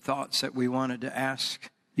some thoughts that we wanted to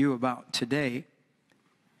ask you about today.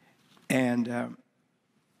 And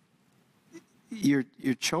your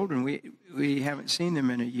children, we haven't seen them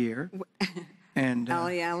in a year. And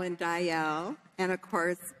Eliel and Diel, and of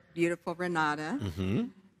course, beautiful Renata,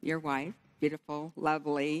 your wife, beautiful,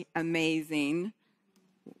 lovely, amazing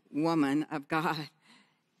woman of God.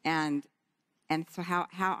 And so how's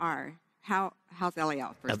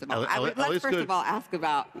Eliel, first of all? Let's first of all ask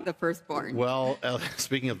about the firstborn. Well,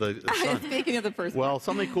 speaking of the son. Speaking of the firstborn. Well,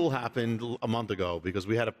 something cool happened a month ago because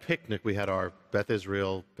we had a picnic. We had our Beth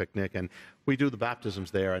Israel picnic, and we do the baptisms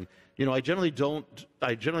there. And, I'm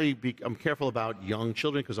careful about young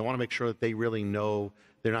children because I want to make sure that they really know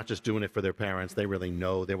they're not just doing it for their parents. They really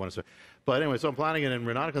know they want to. But anyway, so I'm planning it, and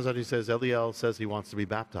Renata comes out and he says, Eliel says he wants to be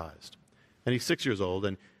baptized. And he's 6 years old,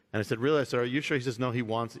 and I said, really? I said, are you sure? He says, no, he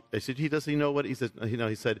wants. I said, does he know what? He says,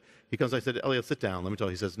 he said, he comes, I said, Eliel, sit down. Let me tell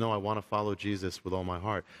you. He says, no, I want to follow Jesus with all my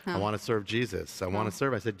heart. I want to serve Jesus. I want to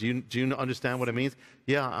serve. I said, do you understand what it means?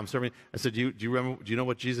 Yeah, I'm serving. I said, do you know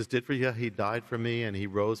what Jesus did for you? Yeah, he died for me and he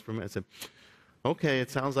rose for me. I said, okay,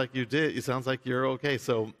 it sounds like you did. It sounds like you're okay.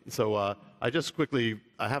 So I just quickly,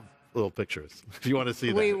 I have little pictures if you want to see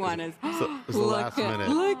that. We want to. It's the last minute.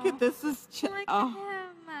 Look at this.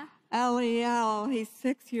 Eliel, he's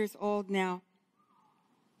 6 years old now.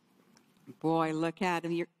 Boy, look at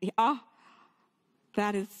him.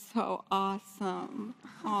 That is so awesome.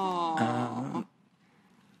 Oh.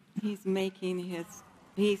 He's making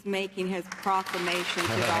his proclamation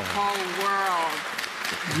to the whole world.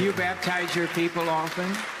 Do you baptize your people often?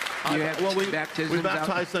 We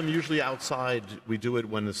baptize them usually outside. We do it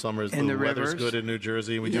when the weather's good in New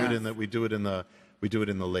Jersey. We do it in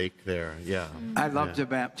the lake there. Yeah. I love to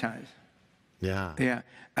baptize. Yeah. Yeah.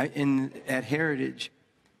 At Heritage,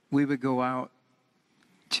 we would go out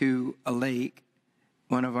to a lake.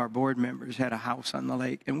 One of our board members had a house on the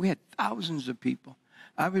lake, and we had thousands of people.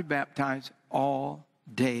 I would baptize all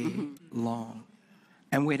day long,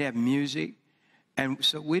 and we'd have music, and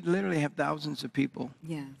so we'd literally have thousands of people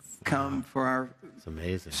come for our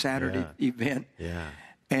Saturday event. Yeah.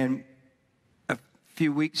 And a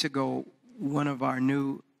few weeks ago, one of our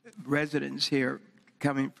new residents here,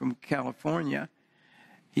 coming from California,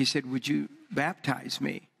 he said, "Would you baptize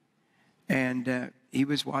me?" And he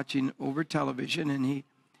was watching over television, and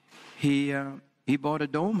he bought a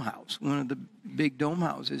dome house, one of the big dome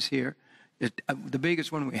houses here, the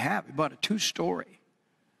biggest one we have. He bought a 2-story,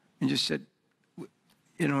 and just said,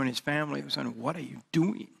 and his family was saying, "What are you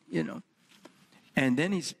doing?" And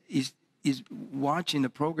then he's watching the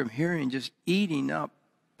program, hearing, just eating up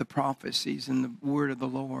the prophecies and the word of the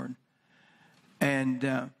Lord,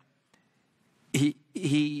 and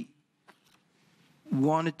he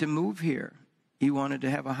wanted to move here. He wanted to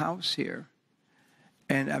have a house here.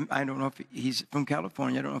 And I don't know if he's from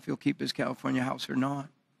California. I don't know if he'll keep his California house or not.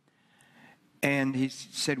 And he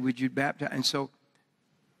said, "Would you baptize?" And so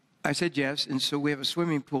I said yes. And so we have a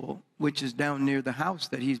swimming pool, which is down near the house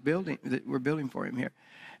that we're building for him here.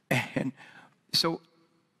 And so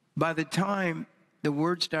by the time the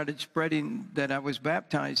word started spreading that I was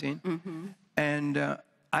baptizing, and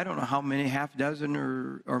I don't know how many, half dozen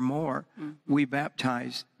or more, we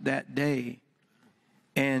baptized that day.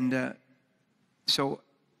 And so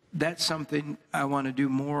that's something I want to do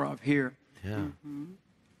more of here. Yeah.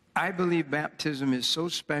 I believe baptism is so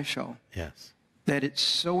special. Yes. That it's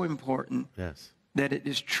so important. Yes. That it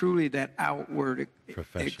is truly that outward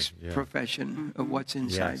profession of what's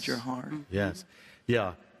inside your heart. Yes.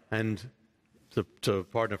 Yeah. And to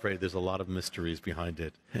pardon a phrase, there's a lot of mysteries behind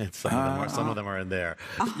it, and some of them are in there.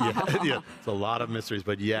 It's a lot of mysteries,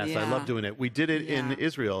 but yes, I love doing it. We did it in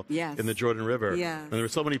Israel, in the Jordan River, and there were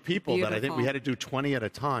so many people that I think we had to do 20 at a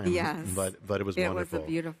time. Yes, but it was wonderful. It was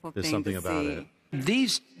a beautiful There's thing something to about see.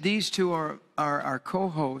 it. These two are our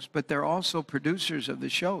co-hosts, but they're also producers of the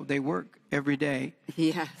show. They work every day,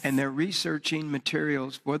 and they're researching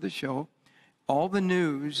materials for the show. All the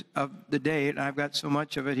news of the day, and I've got so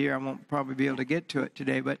much of it here, I won't probably be able to get to it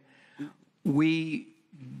today, but we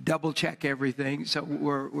double check everything. So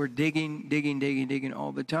we're digging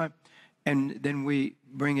all the time. And then we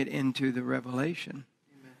bring it into the revelation.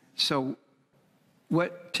 Amen. So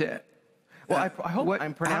what, I hope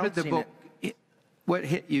I'm pronouncing it. What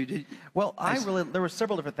hit you? There were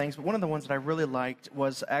several different things, but one of the ones that I really liked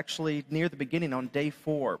was actually near the beginning on day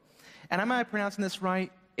 4. And am I pronouncing this right?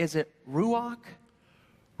 Is it Ruach?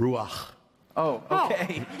 Ruach. Oh,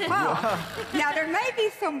 okay. Oh. Now, there may be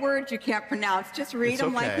some words you can't pronounce. Just read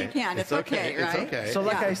them like you can. It's okay, right? It's okay. So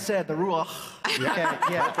like I said, the Ruach. That's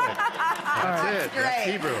it. That's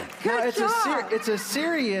Hebrew. Good job. It's a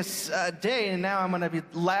serious day, and now I'm going to be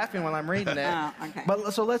laughing while I'm reading it. Okay.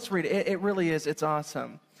 But so let's read it. It really is. It's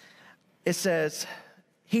awesome. It says,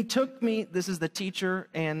 "He took me," this is the teacher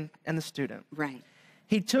and the student. Right.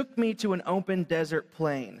 "He took me to an open desert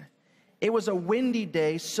plain. It was a windy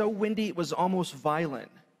day, so windy it was almost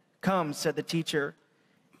violent. 'Come,' said the teacher.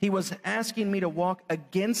 He was asking me to walk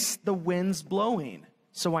against the winds blowing,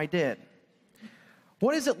 so I did.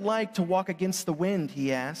 'What is it like to walk against the wind?'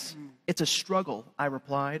 he asked. 'It's a struggle,' I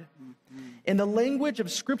replied. In the language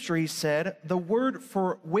of Scripture, he said, the word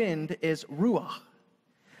for wind is ruach,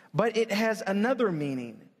 but it has another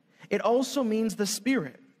meaning. It also means the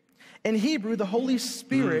Spirit. In Hebrew, the Holy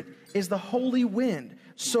Spirit is the holy wind.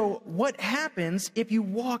 So what happens if you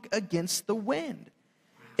walk against the wind?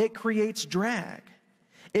 It creates drag.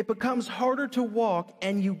 It becomes harder to walk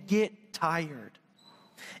and you get tired.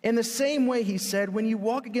 In the same way, he said, when you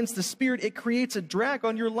walk against the Spirit, it creates a drag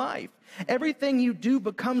on your life. Everything you do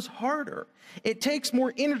becomes harder. It takes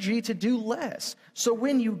more energy to do less. So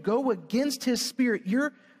when you go against his Spirit,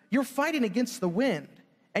 you're fighting against the wind.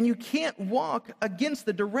 And you can't walk against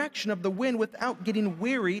the direction of the wind without getting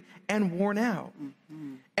weary and worn out.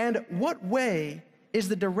 And what way is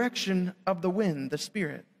the direction of the wind? The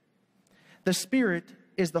Spirit. The Spirit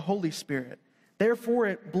is the Holy Spirit. Therefore,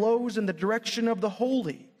 it blows in the direction of the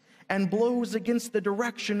holy and blows against the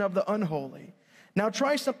direction of the unholy. Now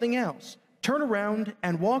try something else. Turn around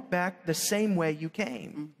and walk back the same way you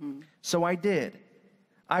came. So I did.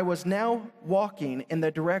 I was now walking in the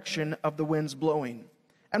direction of the wind's blowing.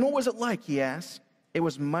 And what was it like, he asked. It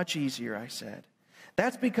was much easier, I said.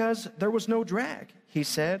 That's because there was no drag, he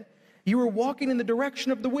said. You were walking in the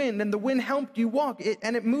direction of the wind, and the wind helped you walk,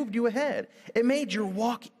 and it moved you ahead. It made your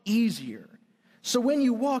walk easier. So when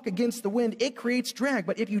you walk against the wind, it creates drag.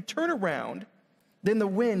 But if you turn around, then the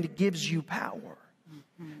wind gives you power.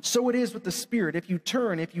 So it is with the Spirit. If you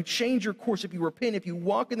turn, if you change your course, if you repent, if you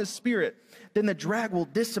walk in the Spirit, then the drag will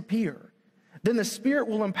disappear. Then the Spirit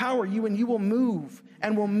will empower you, and you will move,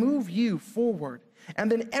 and will move you forward.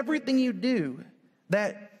 And then everything you do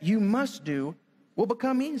that you must do will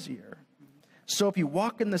become easier. So if you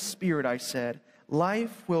walk in the Spirit, I said,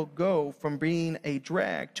 life will go from being a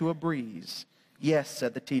drag to a breeze. Yes,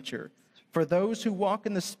 said the teacher. For those who walk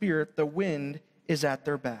in the Spirit, the wind is at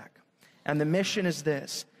their back. And the mission is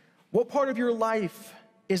this. What part of your life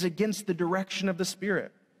is against the direction of the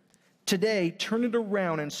Spirit? Today, turn it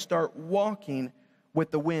around and start walking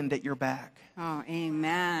with the wind at your back. Oh,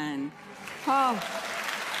 amen. Oh,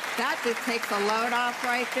 that just takes a load off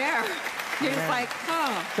right there. You're just like,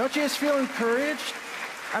 oh. Don't you just feel encouraged?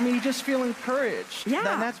 I mean, you just feel encouraged. Yeah.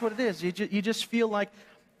 That's what it is. You just feel like,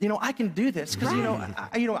 I can do this. Because,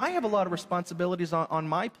 I have a lot of responsibilities on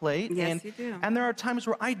my plate. Yes, you do. And there are times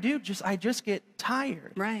where I just get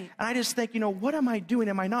tired. Right. And I just think, what am I doing?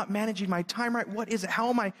 Am I not managing my time right? What is it? How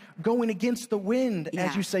am I going against the wind,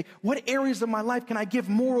 as you say? What areas of my life can I give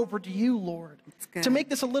more over to you, Lord? To make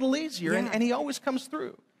this a little easier. Yeah. And he always comes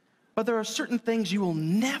through. But there are certain things you will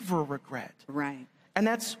never regret. Right. And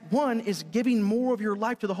that's one is giving more of your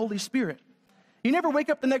life to the Holy Spirit. You never wake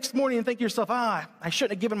up the next morning and think to yourself, I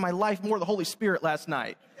shouldn't have given my life more to the Holy Spirit last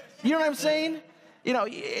night. You know what I'm saying?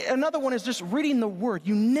 Another one is just reading the Word.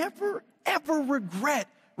 You never, ever regret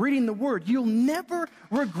reading the Word. You'll never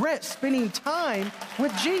regret spending time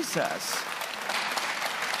with Jesus.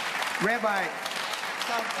 Rabbi.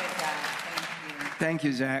 So good, Dad. Thank you. Thank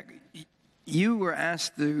you, Zach. You were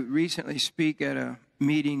asked to recently speak at a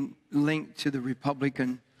meeting linked to the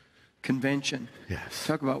Republican convention. Yes.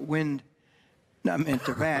 Talk about wind, not meant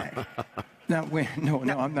to back. Not wind. No,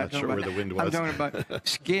 I'm not sure where the wind was. I'm talking about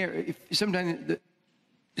scare.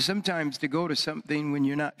 Sometimes to go to something when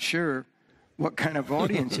you're not sure what kind of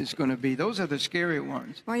audience it's going to be. Those are the scary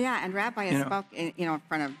ones. Well, yeah, and Rabbi has spoke, in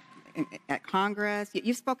front of at Congress.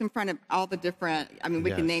 You've spoken in front of all the different. I mean, we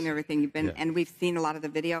can name everything you've been, and we've seen a lot of the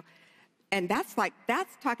video. And that's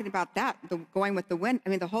talking about going with the wind. I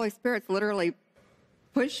mean, the Holy Spirit's literally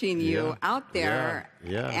pushing you out there.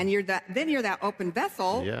 Yeah. And you're that open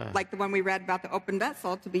vessel, like the one we read about the open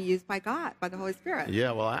vessel to be used by God, by the Holy Spirit.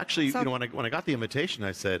 Yeah, well, actually, when I got the invitation,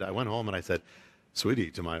 I went home and I said, sweetie,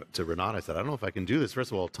 to Renata, I said, I don't know if I can do this.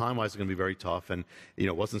 First of all, time-wise, it's going to be very tough, and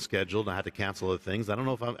it wasn't scheduled. And I had to cancel other things. I don't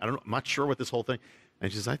know if I'm not sure what this whole thing.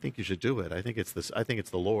 And she says, I think you should do it. I think it's this. I think it's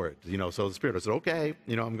the Lord. So the Spirit. I said, okay.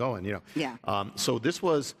 I'm going. Yeah. So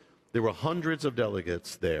there were hundreds of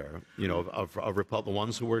delegates there. Of the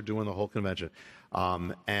ones who were doing the whole convention.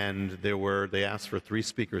 And they asked for 3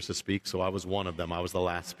 speakers to speak. So I was one of them. I was the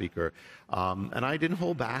last speaker. And I didn't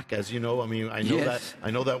hold back, as you know. I mean, I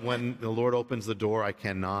know that when the Lord opens the door, I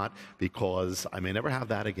cannot, because I may never have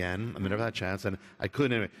that again. I may never have that chance, and I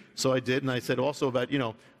couldn't anyway. So I did, and I said also that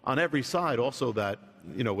on every side also that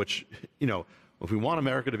if we want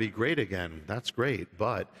America to be great again, that's great,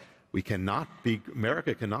 but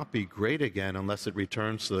America cannot be great again unless it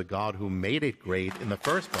returns to the God who made it great in the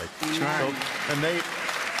first place. Amen. And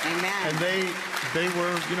they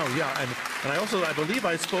were, and I believe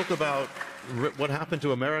I spoke about what happened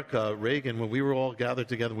to America, Reagan, when we were all gathered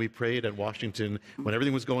together. We prayed at Washington when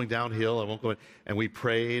everything was going downhill. I won't go in, and we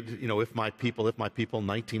prayed, if my people,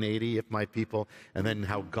 1980, if my people, and then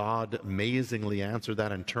how God amazingly answered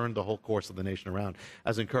that and turned the whole course of the nation around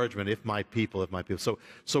as encouragement. If my people. So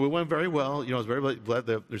it went very well. I was very glad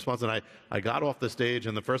the response, and I got off the stage,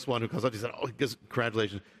 and the first one who comes up, he said,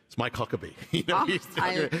 congratulations. It's Mike Huckabee.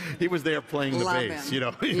 He was there playing the bass. He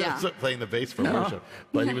was playing the bass for worship,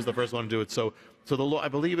 but he was the first one to do it. So I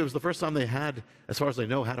believe it was the first time they had, as far as I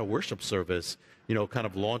know, had a worship service. Kind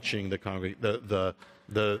of launching the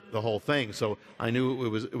whole thing. So I knew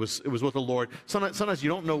it was with the Lord. Sometimes you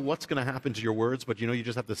don't know what's going to happen to your words, but you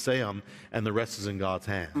just have to say them, and the rest is in God's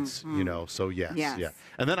hands. So yes.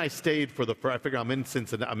 And then I stayed I figure I'm in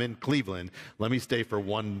Cincinnati, I'm in Cleveland. Let me stay for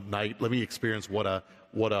one night. Let me experience what a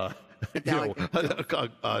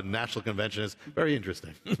national convention is. Very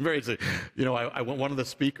interesting. Very interesting. One of the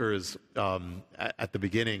speakers at the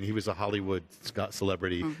beginning, he was a Hollywood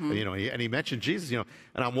celebrity, and he mentioned Jesus, and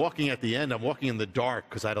I'm walking at the end, I'm walking in the dark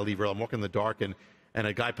because I had to leave early. I'm walking in the dark, and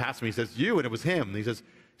a guy passed me, he says, you, and it was him. He says,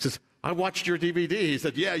 I watched your DVD. He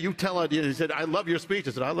said, yeah, you tell it. He said, I love your speech.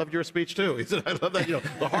 I said, I loved your speech too. He said, I love that,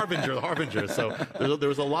 the harbinger. So there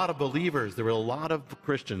was a lot of believers. There were a lot of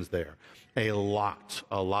Christians there. A lot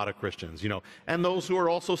of Christians, and those who are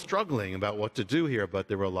also struggling about what to do here, but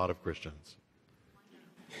there were a lot of Christians.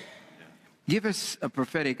 Give us a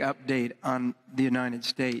prophetic update on the United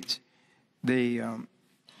States. Where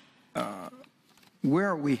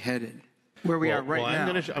are we headed? Where we are right now?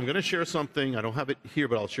 I'm going to share something. I don't have it here,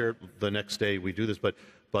 but I'll share it the next day we do this. But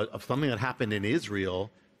of something that happened in Israel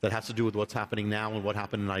that has to do with what's happening now and what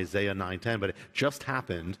happened in Isaiah 9:10. But it just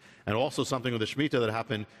happened, and also something with the Shemitah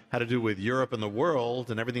that had to do with Europe and the world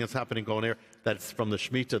and everything that's happening going there. That's from the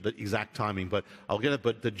Shemitah, the exact timing. But I'll get it.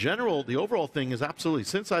 But the overall thing is absolutely.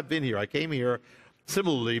 Since I've been here, I came here.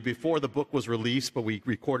 Similarly, before the book was released, but we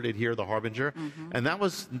recorded it here, The Harbinger, and that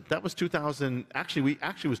was 2000. Actually,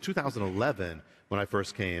 it was 2011 when I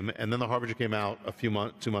first came, and then The Harbinger came out 2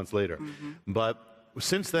 months later. But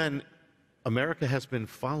since then, America has been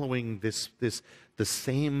following the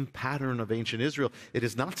same pattern of ancient Israel. It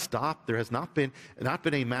has not stopped. There has not been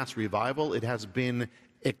a mass revival. It has been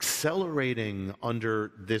accelerating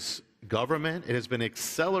under this government. It has been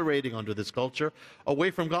accelerating under this culture away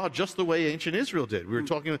from God, just the way ancient Israel did. We were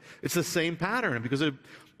talking, it's the same pattern, because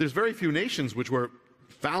there's very few nations which were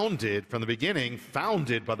founded from the beginning,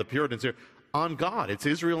 founded by the Puritans here, on God. It's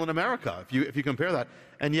Israel and America, if you compare that.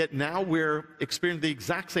 And yet now we're experiencing the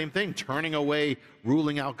exact same thing, turning away,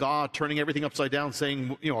 ruling out God, turning everything upside down,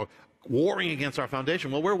 saying, warring against our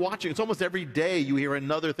foundation. Well, we're watching. It's almost every day you hear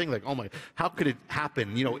another thing like, oh my, how could it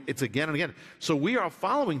happen? It's again and again. So we are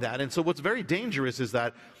following that. And so what's very dangerous is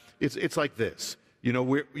that it's like this.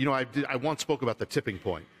 I once spoke about the tipping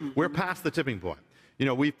point. We're past the tipping point.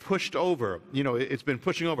 We've pushed over. It's been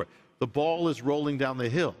pushing over. The ball is rolling down the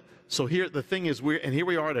hill. So here, the thing is, here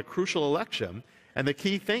we are at a crucial election. And the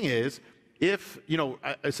key thing is, I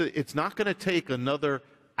said, it's not going to take another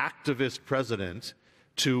activist president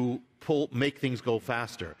to make things go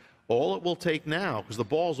faster. All it will take now, because the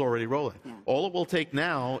ball's already rolling, all it will take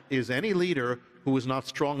now is any leader who is not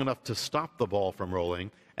strong enough to stop the ball from rolling,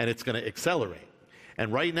 and it's going to accelerate.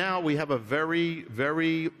 And right now we have a very,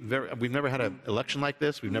 very, we've never had an election like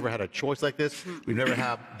this. We've never had a choice like this. We've never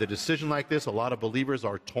had the decision like this. A lot of believers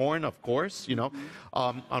are torn, of course,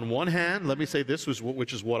 On one hand, let me say this,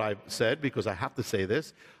 which is what I've said, because I have to say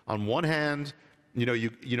this. On one hand,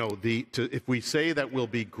 if we say that we'll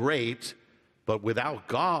be great, but without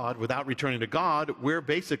God, without returning to God, we're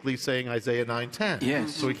basically saying Isaiah 9:10.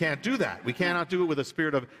 Yes. So we can't do that. We cannot do it with a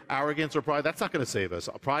spirit of arrogance or pride. That's not going to save us.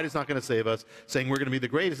 Pride is not going to save us. Saying we're going to be the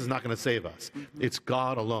greatest is not going to save us. It's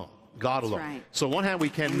God alone. God alone. Right. So on one hand, we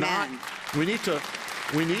cannot. Amen.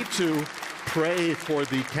 We need to pray for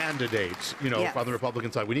the candidates, from the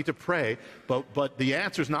Republican side. We need to pray, but the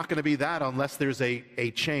answer is not going to be that unless there's a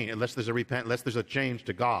change, unless there's a change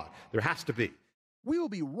to God. There has to be. We will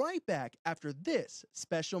be right back after this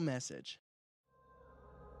special message.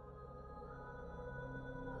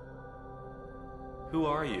 Who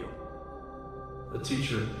are you? A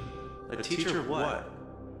teacher. A teacher of what?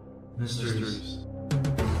 Mysteries.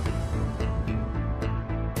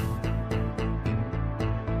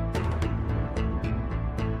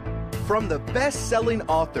 From the best-selling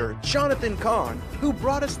author Jonathan Cahn, who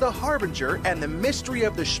brought us The Harbinger and the Mystery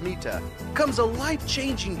of the Shemitah, comes a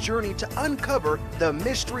life-changing journey to uncover the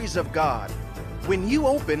mysteries of God. When you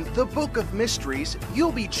open the Book of Mysteries,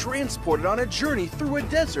 you'll be transported on a journey through a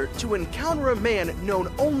desert to encounter a man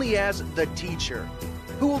known only as the Teacher,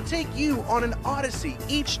 who will take you on an odyssey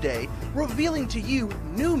each day, revealing to you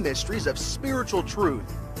new mysteries of spiritual truth,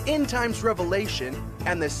 end times revelation,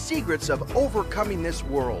 and the secrets of overcoming this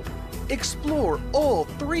world. Explore all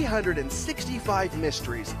 365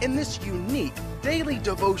 mysteries in this unique daily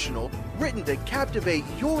devotional written to captivate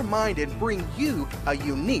your mind and bring you a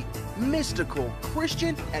unique, mystical,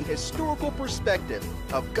 Christian, and historical perspective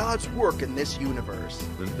of God's work in this universe.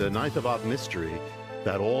 The Ninth of Av mystery,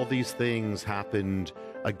 that all these things happened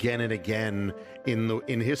again and again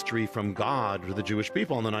in history from God to the Jewish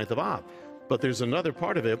people on the Ninth of Av. But there's another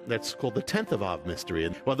part of it that's called the 10th of Av mystery.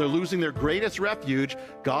 And while they're losing their greatest refuge,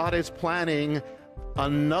 God is planning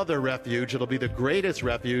another refuge. It'll be the greatest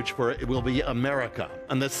refuge it will be America.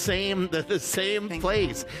 And the same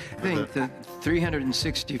place. I think the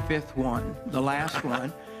 365th one, the last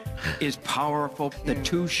one, is powerful. The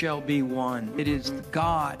two shall be one. It is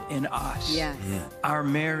God in us. Yes. Our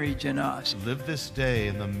marriage in us. Live this day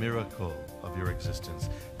in the miracle of your existence.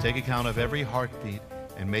 Take account of every heartbeat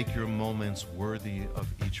and make your moments worthy of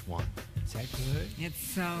each one. Is that good? It's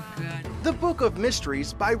so good. The Book of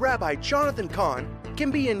Mysteries by Rabbi Jonathan Cahn can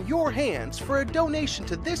be in your hands for a donation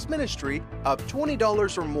to this ministry of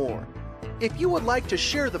 $20 or more. If you would like to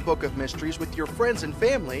share the Book of Mysteries with your friends and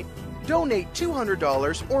family, donate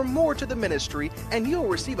 $200 or more to the ministry and you'll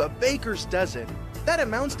receive a baker's dozen. That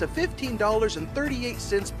amounts to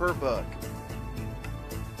 $15.38 per book.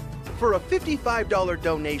 For a $55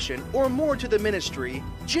 donation or more to the ministry,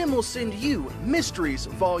 Jim will send you Mysteries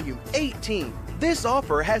Volume 18. This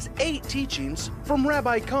offer has 8 teachings from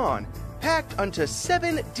Rabbi Cahn, packed onto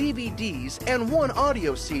 7 DVDs and 1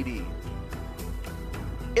 audio CD.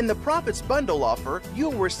 In the Prophet's Bundle offer,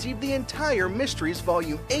 you'll receive the entire Mysteries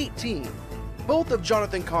Volume 18, both of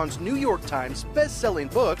Jonathan Cahn's New York Times best-selling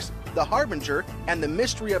books, The Harbinger and The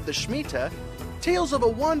Mystery of the Shemitah, Tales of a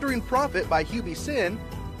Wandering Prophet by Hubie Sin.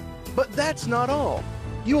 But that's not all.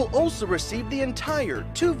 You'll also receive the entire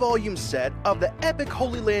 2-volume set of the Epic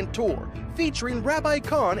Holy Land Tour, featuring Rabbi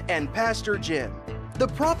Cahn and Pastor Jim. The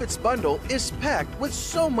Prophet's Bundle is packed with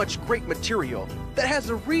so much great material that has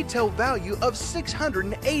a retail value of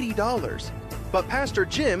 $680. But Pastor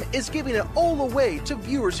Jim is giving it all away to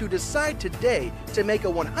viewers who decide today to make a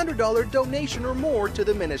 $100 donation or more to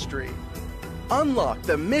the ministry. Unlock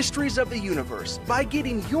the mysteries of the universe by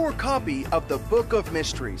getting your copy of the Book of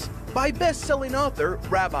Mysteries by best-selling author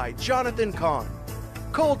Rabbi Jonathan Cahn.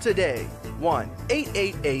 Call today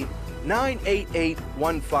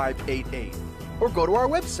 1-888-988-1588 or go to our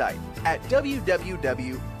website at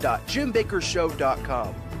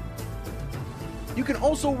www.jimbakkershow.com. You can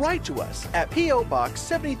also write to us at P.O. Box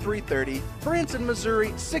 7330, Branson,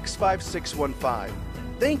 Missouri 65615.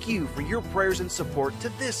 Thank you for your prayers and support to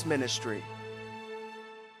this ministry.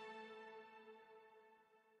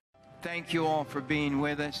 Thank you all for being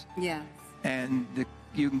with us. Yes. And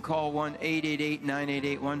you can call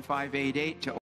 1-888-988-1588 to